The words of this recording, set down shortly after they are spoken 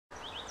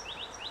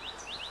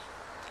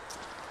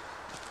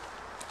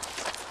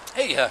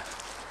Hey,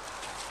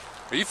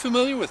 are you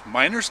familiar with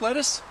miner's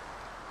lettuce?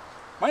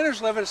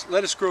 Miner's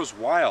lettuce grows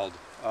wild.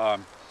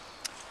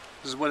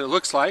 This is what it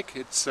looks like.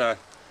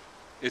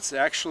 It's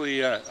actually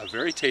a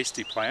very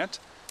tasty plant.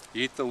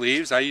 You eat the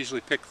leaves. I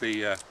usually pick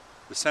the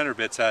center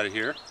bits out of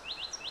here.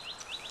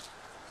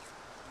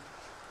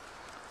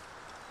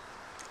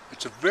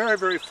 It's a very,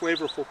 very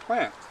flavorful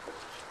plant.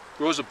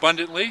 Grows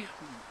abundantly.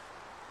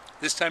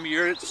 This time of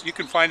year, you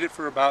can find it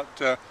for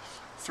about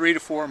 3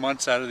 to 4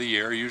 months out of the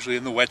year, usually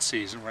in the wet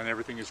season when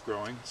everything is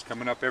growing. It's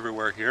coming up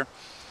everywhere here.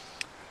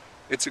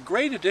 It's a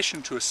great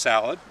addition to a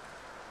salad.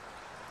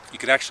 You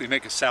could actually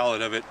make a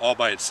salad of it all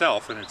by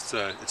itself, and it's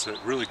a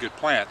really good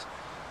plant.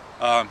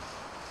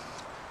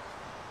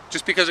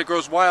 Just because it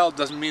grows wild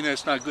doesn't mean that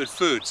it's not good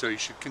food, so you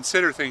should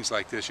consider things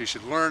like this. You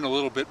should learn a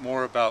little bit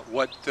more about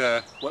what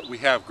we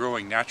have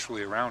growing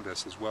naturally around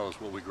us as well as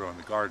what we grow in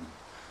the garden.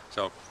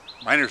 So,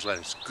 miner's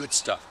lettuce, good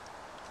stuff.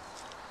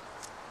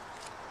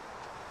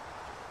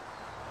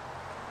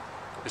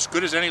 As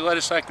good as any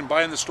lettuce I can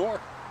buy in the store.